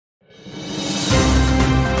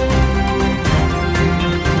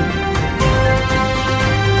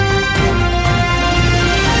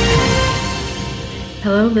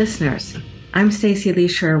Hello, listeners. I'm Stacey Lee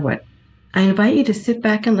Sherwood. I invite you to sit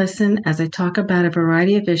back and listen as I talk about a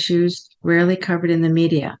variety of issues rarely covered in the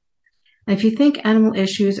media. And if you think animal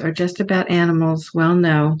issues are just about animals, well,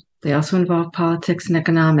 no, they also involve politics and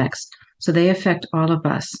economics, so they affect all of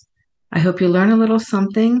us. I hope you learn a little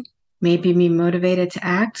something, maybe be motivated to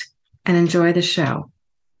act, and enjoy the show.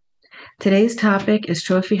 Today's topic is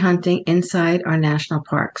trophy hunting inside our national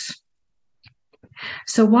parks.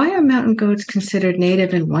 So why are mountain goats considered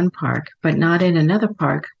native in one park, but not in another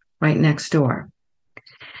park right next door?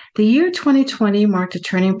 The year 2020 marked a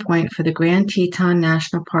turning point for the Grand Teton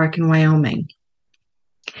National Park in Wyoming.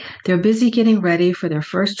 They're busy getting ready for their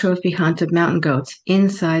first trophy hunt of mountain goats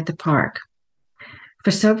inside the park.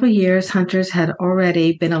 For several years, hunters had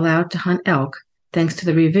already been allowed to hunt elk, thanks to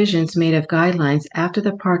the revisions made of guidelines after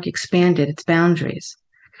the park expanded its boundaries.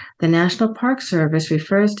 The National Park Service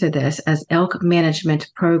refers to this as Elk Management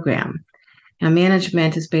Program. Now,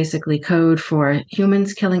 management is basically code for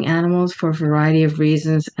humans killing animals for a variety of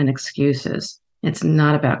reasons and excuses. It's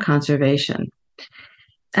not about conservation.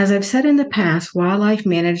 As I've said in the past, wildlife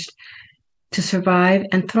managed to survive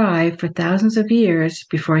and thrive for thousands of years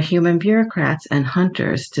before human bureaucrats and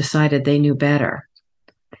hunters decided they knew better.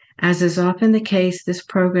 As is often the case, this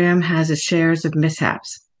program has its shares of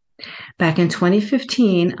mishaps. Back in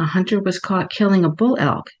 2015, a hunter was caught killing a bull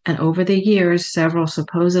elk, and over the years, several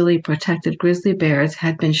supposedly protected grizzly bears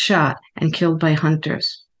had been shot and killed by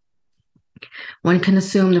hunters. One can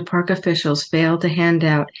assume the park officials failed to hand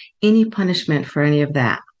out any punishment for any of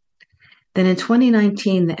that. Then in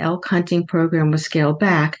 2019, the elk hunting program was scaled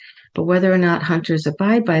back, but whether or not hunters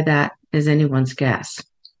abide by that is anyone's guess.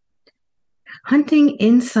 Hunting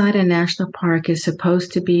inside a national park is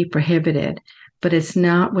supposed to be prohibited, but it's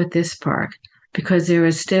not with this park because there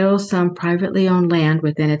is still some privately owned land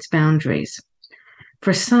within its boundaries.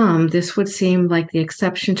 For some, this would seem like the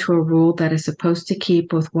exception to a rule that is supposed to keep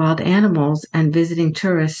both wild animals and visiting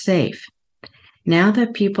tourists safe. Now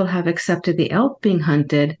that people have accepted the elk being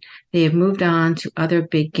hunted, they have moved on to other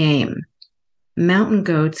big game. Mountain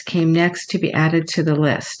goats came next to be added to the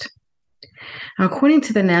list. Now, according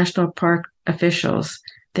to the national park officials,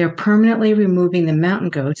 they're permanently removing the mountain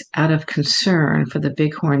goats out of concern for the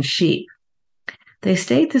bighorn sheep. They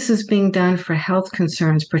state this is being done for health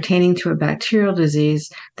concerns pertaining to a bacterial disease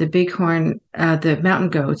the mountain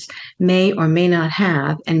goats may or may not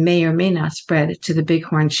have and may or may not spread to the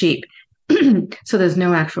bighorn sheep. So there's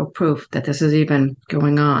no actual proof that this is even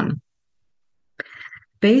going on.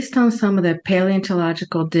 Based on some of the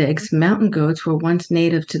paleontological digs, mountain goats were once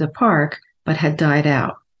native to the park but had died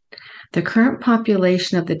out. The current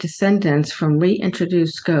population of the descendants from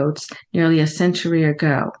reintroduced goats nearly a century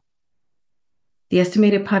ago. The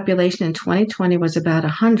estimated population in 2020 was about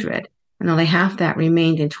 100, and only half that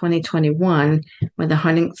remained in 2021 when the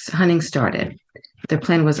hunting started. Their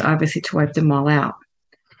plan was obviously to wipe them all out.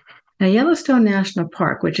 Now, Yellowstone National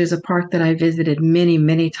Park, which is a park that I visited many,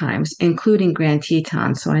 many times, including Grand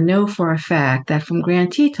Teton, so I know for a fact that from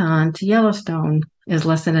Grand Teton to Yellowstone is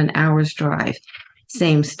less than an hour's drive.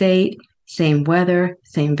 Same state, same weather,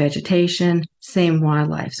 same vegetation, same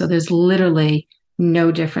wildlife. So there's literally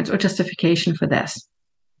no difference or justification for this.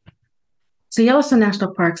 So Yellowstone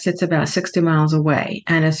National Park sits about 60 miles away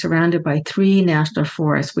and is surrounded by 3 national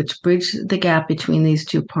forests, which bridge the gap between these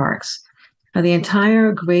two parks. Now, the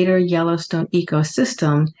entire greater Yellowstone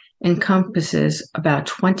ecosystem encompasses about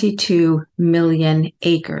 22 million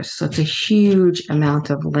acres. So it's a huge amount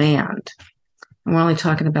of land. And we're only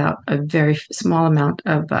talking about a very small amount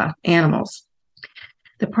of animals.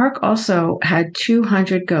 The park also had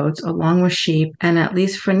 200 goats along with sheep, and at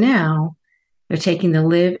least for now, they're taking the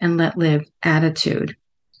live and let live attitude.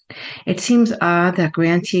 It seems odd that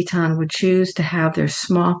Grand Teton would choose to have their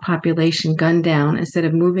small population gunned down instead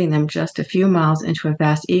of moving them just a few miles into a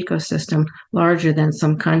vast ecosystem larger than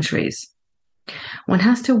some countries. One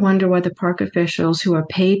has to wonder why the park officials who are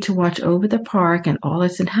paid to watch over the park and all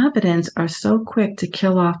its inhabitants are so quick to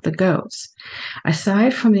kill off the goats.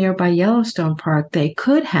 Aside from nearby Yellowstone Park, they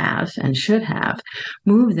could have and should have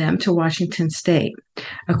moved them to Washington State.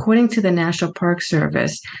 According to the National Park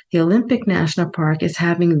Service, the Olympic National Park is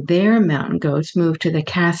having their mountain goats moved to the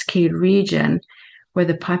Cascade region where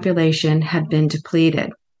the population had been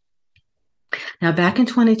depleted. Now, back in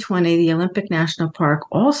 2020, the Olympic National Park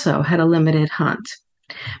also had a limited hunt,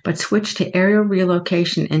 but switched to aerial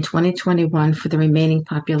relocation in 2021 for the remaining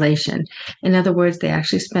population. In other words, they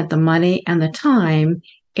actually spent the money and the time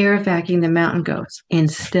air vacuuming the mountain goats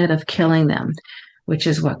instead of killing them, which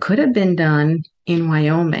is what could have been done in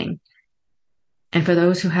Wyoming. And for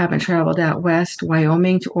those who haven't traveled out west,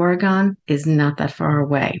 Wyoming to Oregon is not that far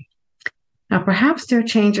away. Now, perhaps their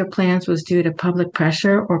change of plans was due to public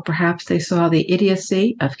pressure, or perhaps they saw the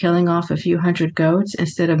idiocy of killing off a few hundred goats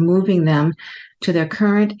instead of moving them to their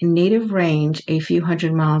current native range a few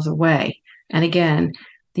hundred miles away. And again,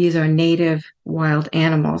 these are native wild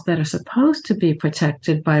animals that are supposed to be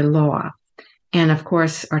protected by law. And of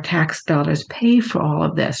course, our tax dollars pay for all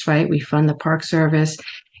of this, right? We fund the Park Service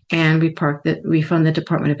and we fund the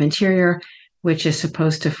Department of Interior, which is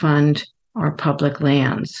supposed to fund our public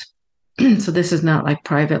lands. So this is not like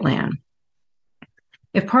private land.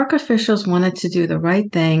 If park officials wanted to do the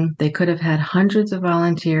right thing, they could have had hundreds of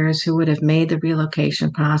volunteers who would have made the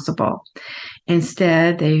relocation possible.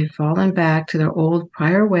 Instead, they've fallen back to their old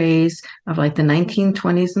prior ways of like the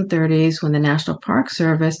 1920s and 30s when the National Park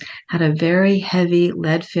Service had a very heavy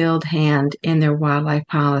lead-filled hand in their wildlife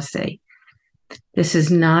policy. This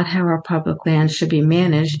is not how our public land should be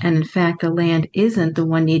managed, and in fact, the land isn't the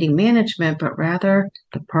one needing management, but rather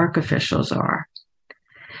the park officials are.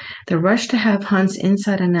 The rush to have hunts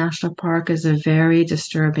inside a national park is a very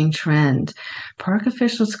disturbing trend. Park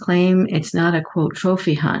officials claim it's not a, quote,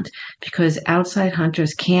 trophy hunt because outside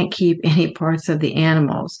hunters can't keep any parts of the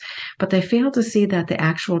animals, but they fail to see that the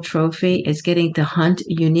actual trophy is getting to hunt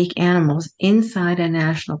unique animals inside a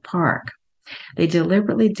national park. They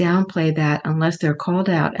deliberately downplay that unless they're called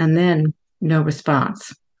out, and then no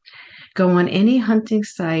response. Go on any hunting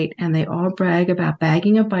site and they all brag about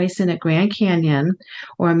bagging a bison at Grand Canyon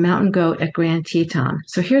or a mountain goat at Grand Teton.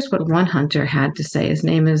 So here's what one hunter had to say. His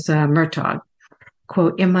name is Murtaugh.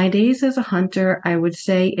 Quote, "In my days as a hunter, I would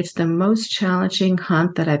say it's the most challenging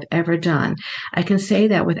hunt that I've ever done. I can say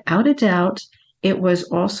that without a doubt, it was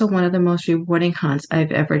also one of the most rewarding hunts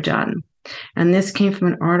I've ever done." And this came from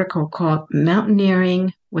an article called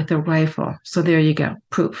Mountaineering with a Rifle. So there you go,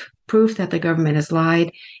 proof that the government has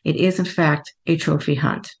lied. It is, in fact, a trophy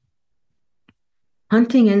hunt.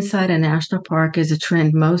 Hunting inside a national park is a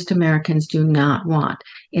trend most Americans do not want.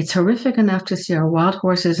 It's horrific enough to see our wild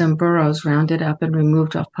horses and burros rounded up and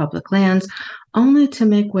removed off public lands, only to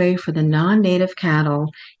make way for the non-native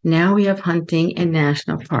cattle. Now we have hunting in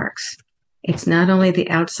national parks. It's not only the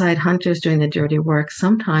outside hunters doing the dirty work,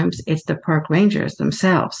 sometimes it's the park rangers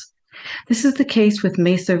themselves. This is the case with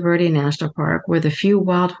Mesa Verde National Park, where the few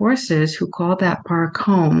wild horses who call that park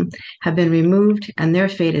home have been removed and their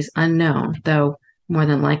fate is unknown, though more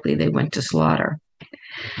than likely they went to slaughter.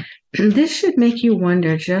 This should make you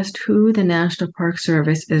wonder just who the National Park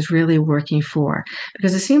Service is really working for,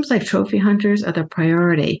 because it seems like trophy hunters are the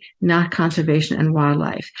priority, not conservation and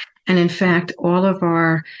wildlife. And in fact, all of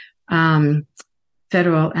our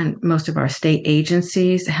federal and most of our state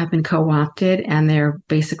agencies have been co-opted, and they're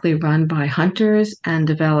basically run by hunters and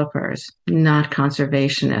developers, not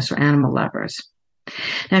conservationists or animal lovers.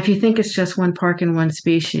 Now, if you think it's just one park and one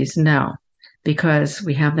species, no, because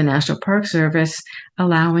we have the National Park Service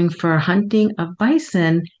allowing for hunting of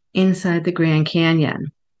bison inside the Grand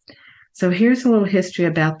Canyon. So here's a little history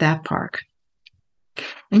about that park.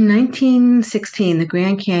 In 1916, the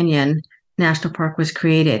Grand Canyon National Park was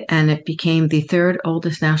created, and it became the third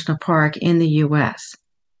oldest national park in the U.S.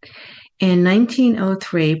 In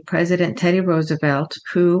 1903, President Teddy Roosevelt,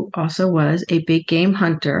 who also was a big game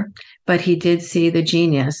hunter, but he did see the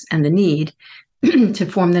genius and the need to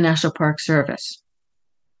form the National Park Service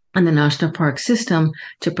and the National Park System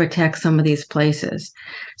to protect some of these places.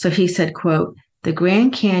 So he said, quote, "The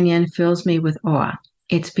Grand Canyon fills me with awe.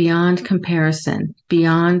 It's beyond comparison,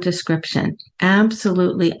 beyond description,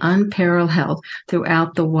 absolutely unparalleled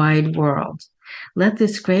throughout the wide world. Let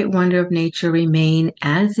this great wonder of nature remain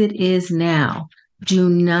as it is now. Do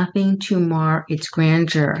nothing to mar its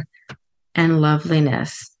grandeur and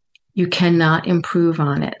loveliness. You cannot improve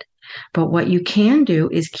on it. But what you can do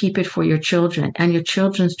is keep it for your children and your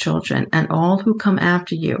children's children and all who come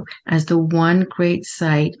after you as the one great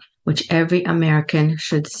sight which every American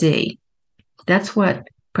should see." That's what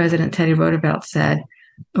President Teddy Roosevelt said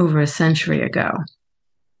over a century ago.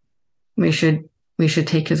 We should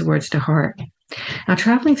take his words to heart. Now,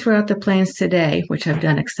 traveling throughout the plains today, which I've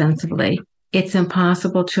done extensively, it's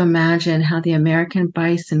impossible to imagine how the American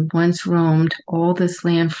bison once roamed all this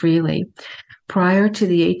land freely. Prior to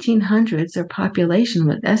the 1800s, their population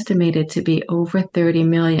was estimated to be over 30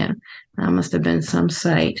 million. That must have been some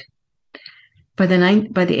sight. By the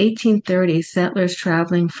 1830s, settlers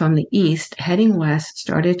traveling from the east, heading west,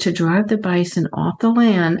 started to drive the bison off the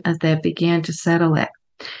land as they began to settle it.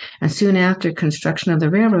 And soon after construction of the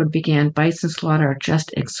railroad began, bison slaughter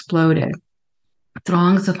just exploded.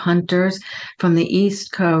 Throngs of hunters from the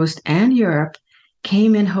East Coast and Europe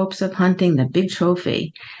came in hopes of hunting the big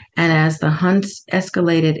trophy. And as the hunts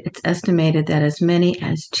escalated, it's estimated that as many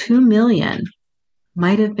as 2 million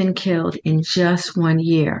might have been killed in just 1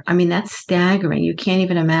 year. I mean, that's staggering. You can't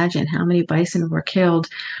even imagine how many bison were killed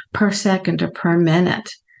per second or per minute.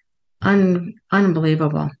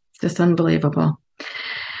 Unbelievable. Just unbelievable.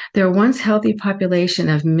 Their once healthy population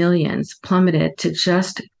of millions plummeted to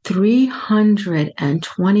just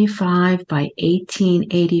 325 by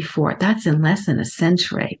 1884. That's in less than a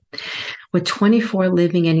century, with 24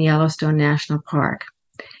 living in Yellowstone National Park.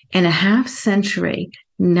 In a half century,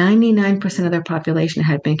 99% of their population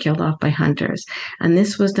had been killed off by hunters, and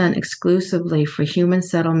this was done exclusively for human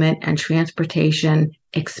settlement and transportation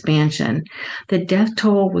expansion. The death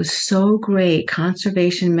toll was so great,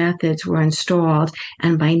 conservation methods were installed,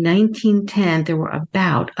 and by 1910, there were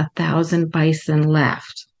about 1,000 bison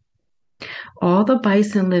left. All the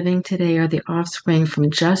bison living today are the offspring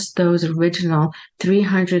from just those original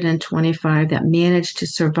 325 that managed to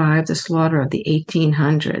survive the slaughter of the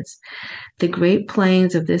 1800s. The Great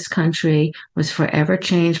Plains of this country was forever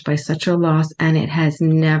changed by such a loss, and it has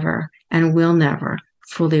never and will never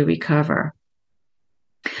fully recover.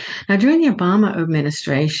 Now, during the Obama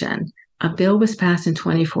administration, a bill was passed in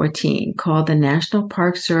 2014 called the National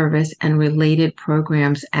Park Service and Related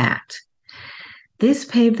Programs Act. This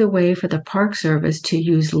paved the way for the Park Service to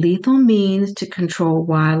use lethal means to control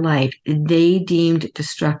wildlife they deemed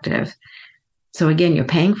destructive. So again, you're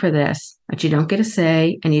paying for this, but you don't get a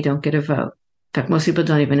say and you don't get a vote. In fact, most people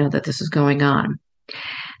don't even know that this is going on.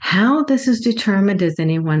 How this is determined is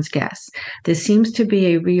anyone's guess. This seems to be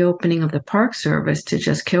a reopening of the Park Service to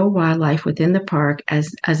just kill wildlife within the park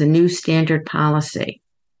as a new standard policy.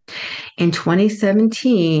 In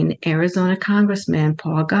 2017, Arizona Congressman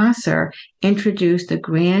Paul Gosar introduced the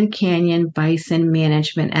Grand Canyon Bison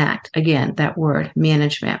Management Act. Again, that word,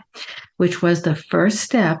 management, which was the first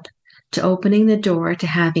step to opening the door to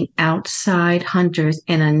having outside hunters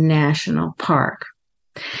in a national park.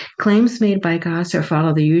 Claims made by Gosar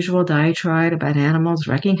follow the usual diatribe about animals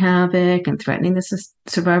wreaking havoc and threatening the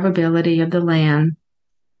survivability of the land.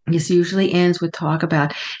 This usually ends with talk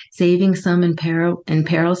about saving some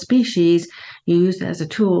imperiled species used as a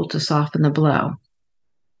tool to soften the blow.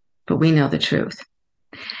 But we know the truth.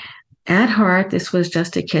 At heart, this was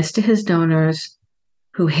just a kiss to his donors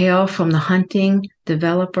who hail from the hunting,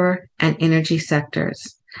 developer, and energy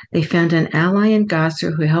sectors. They found an ally in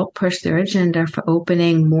Gosar who helped push their agenda for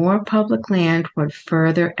opening more public land toward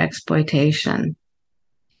further exploitation.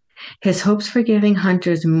 His hopes for giving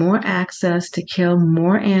hunters more access to kill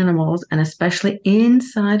more animals, and especially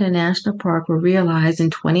inside a national park, were realized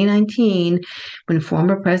in 2019 when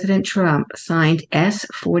former President Trump signed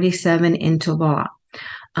S-47 into law.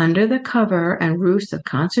 Under the cover and roots of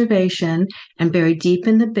conservation and buried deep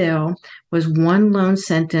in the bill was one lone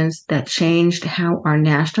sentence that changed how our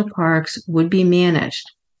national parks would be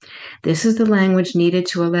managed. This is the language needed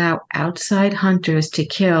to allow outside hunters to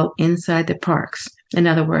kill inside the parks. In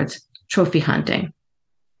other words, trophy hunting.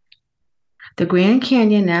 The Grand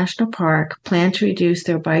Canyon National Park planned to reduce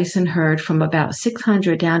their bison herd from about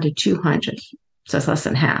 600 down to 200. So it's less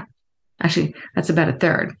than half. Actually, that's about a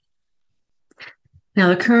third. Now,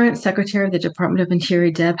 the current Secretary of the Department of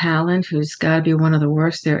Interior, Deb Haaland, who's got to be one of the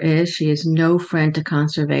worst there is, she is no friend to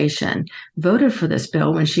conservation, voted for this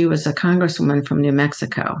bill when she was a congresswoman from New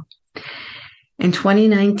Mexico. In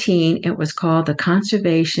 2019, it was called the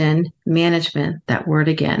Conservation Management, that word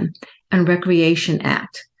again, and Recreation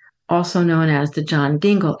Act, also known as the John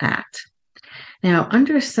Dingell Act. Now,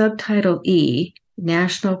 under Subtitle E,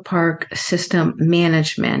 National Park System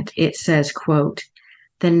Management, it says, quote,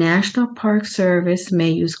 the National Park Service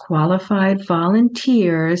may use qualified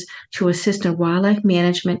volunteers to assist in wildlife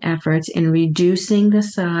management efforts in reducing the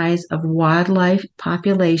size of wildlife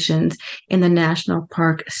populations in the national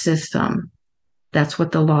park system. That's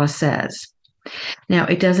what the law says. Now,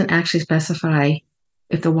 it doesn't actually specify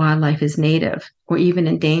if the wildlife is native or even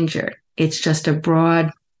endangered. It's just a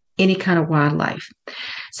broad, any kind of wildlife.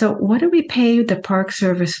 So what do we pay the Park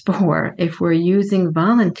Service for if we're using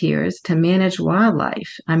volunteers to manage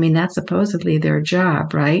wildlife? I mean, that's supposedly their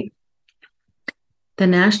job, right? The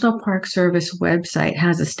National Park Service website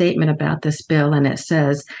has a statement about this bill, and it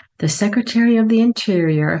says, the Secretary of the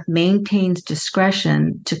Interior maintains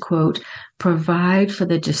discretion to, quote, provide for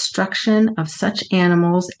the destruction of such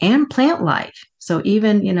animals and plant life. So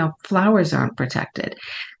even, flowers aren't protected,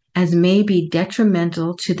 as may be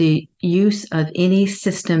detrimental to the use of any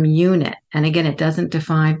system unit. And again, it doesn't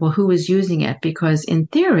define, well, who is using it? Because in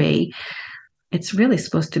theory, it's really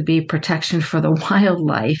supposed to be protection for the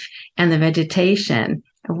wildlife and the vegetation.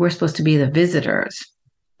 We're supposed to be the visitors.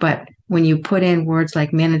 But when you put in words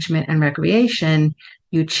like management and recreation,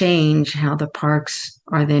 you change how the parks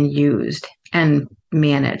are then used and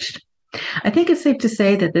managed. I think it's safe to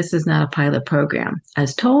say that this is not a pilot program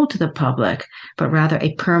as told to the public, but rather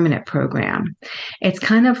a permanent program. It's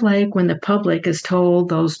kind of like when the public is told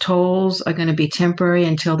those tolls are going to be temporary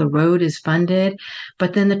until the road is funded,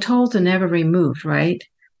 but then the tolls are never removed, right?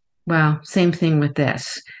 Well, same thing with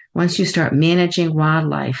this. Once you start managing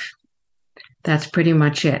wildlife, that's pretty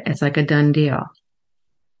much it. It's like a done deal.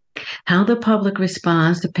 How the public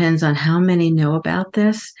responds depends on how many know about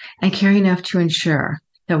this and care enough to ensure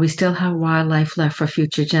that we still have wildlife left for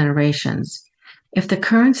future generations. If the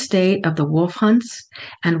current state of the wolf hunts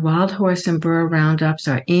and wild horse and burro roundups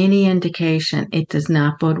are any indication, it does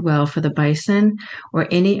not bode well for the bison or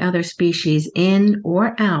any other species in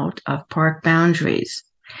or out of park boundaries.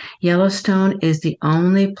 Yellowstone is the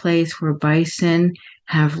only place where bison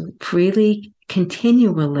have freely,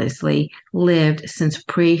 continuously lived since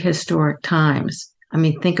prehistoric times. I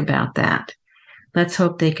mean, think about that. Let's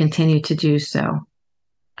hope they continue to do so.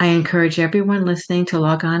 I encourage everyone listening to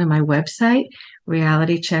log on to my website,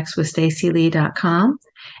 realitycheckswithstacylee.com,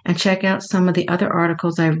 and check out some of the other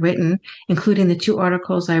articles I've written, including the 2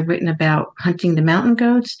 articles I've written about hunting the mountain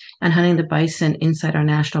goats and hunting the bison inside our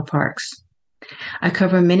national parks. I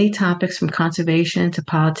cover many topics from conservation to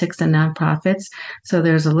politics and nonprofits, so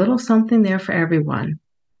there's a little something there for everyone.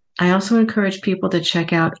 I also encourage people to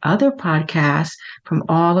check out other podcasts from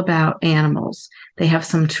All About Animals. They have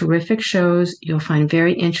some terrific shows you'll find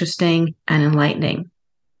very interesting and enlightening.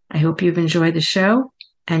 I hope you've enjoyed the show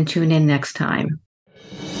and tune in next time.